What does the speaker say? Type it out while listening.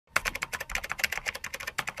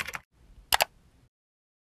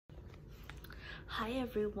Hi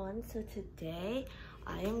everyone, so today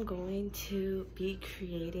I am going to be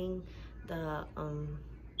creating the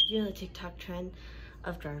the TikTok trend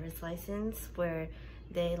of driver's license where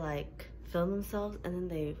they like film themselves and then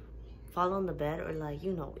they fall on the bed, or like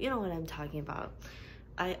you know what I'm talking about.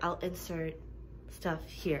 I'll insert stuff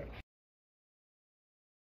here.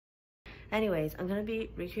 Anyways, I'm gonna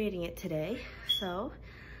be recreating it today. So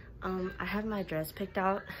I have my dress picked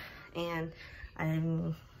out and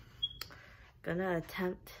I'm gonna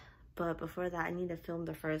attempt, but before that I need to film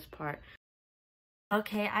the first part.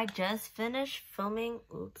 Okay, I just finished filming.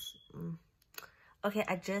 Oops. Okay,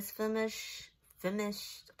 I just finished filming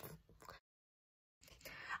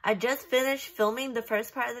the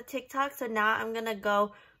first part of the TikTok, so now I'm gonna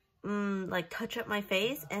go like touch up my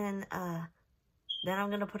face, and then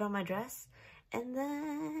I'm gonna put on my dress and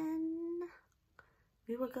then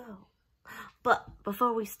we will go. But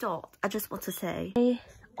before we start, I just want to say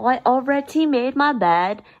I already made my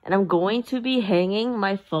bed and I'm going to be hanging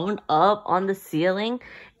my phone up on the ceiling.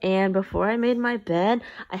 And before I made my bed,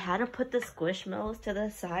 I had to put the squishmallows to the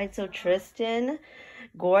side so Tristan,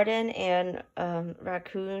 Gordon, and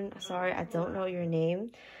Raccoon, sorry, I don't know your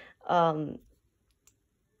name,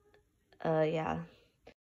 yeah.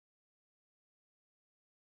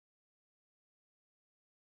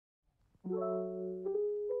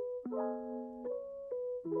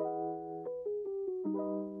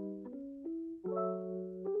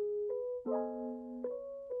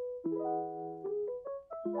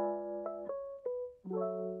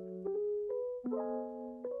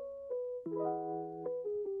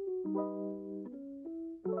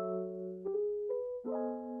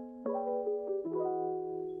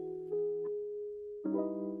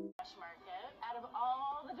 Out of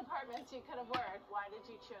all the departments you could have worked, why did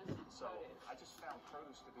you choose produce? So I just found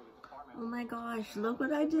produce to be the department. Oh my gosh, look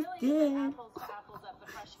what I just did. Apples to apples at the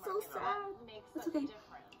fresh market. So sad. Makes That's such okay. a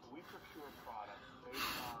difference. We procure product based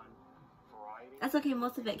on variety. That's okay,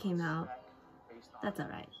 most of it came out. That's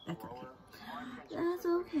alright. That's okay. That's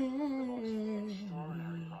okay.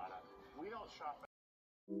 We don't shop.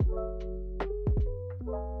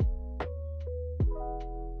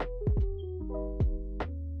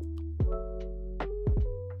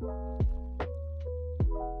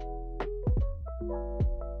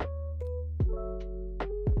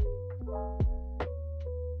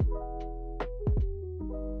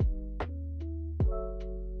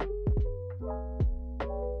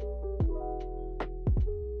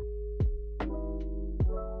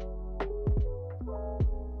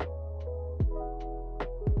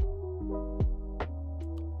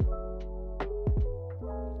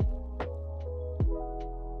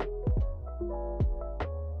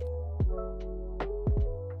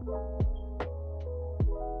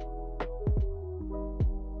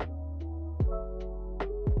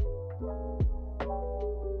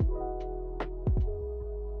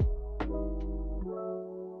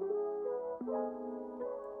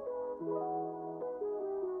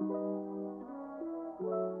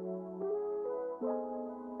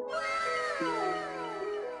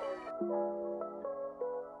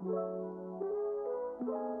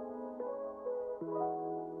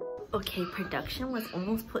 Okay, production was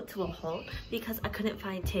almost put to a halt because I couldn't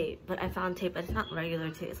find tape, but I found tape, but it's not regular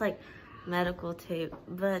tape, it's like medical tape,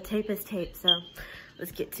 but tape is tape, so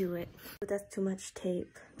let's get to it. But that's too much tape.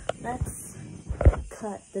 Let's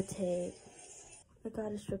cut the tape. I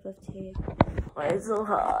got a strip of tape. Why is it so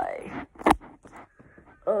high?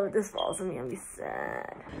 Oh, if this falls on me, I'll be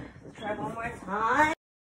sad. Let's try one more time.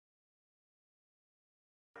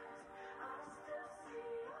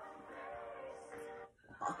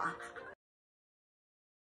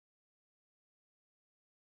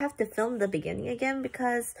 I have to film the beginning again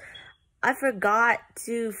because I forgot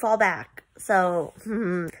to fall back. So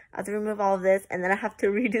I have to remove all of this and then I have to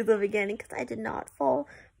redo the beginning because I did not fall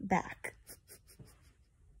back.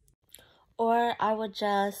 Or I would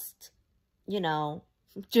just,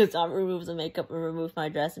 just remove the makeup and remove my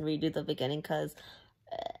dress and redo the beginning because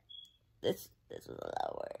this was a lot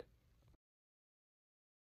of work.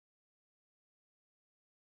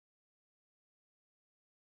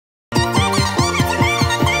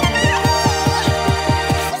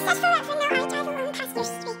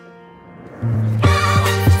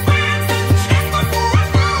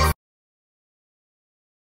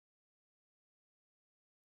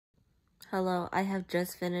 Hello, I have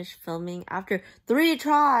just finished filming after 3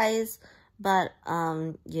 tries, but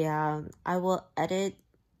yeah, I will edit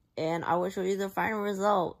and I will show you the final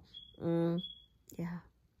result. Yeah,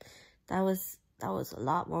 that was a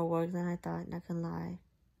lot more work than I thought, not gonna lie.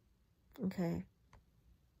 Okay.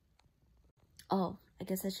 Oh, I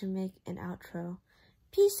guess I should make an outro.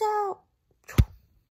 Peace out.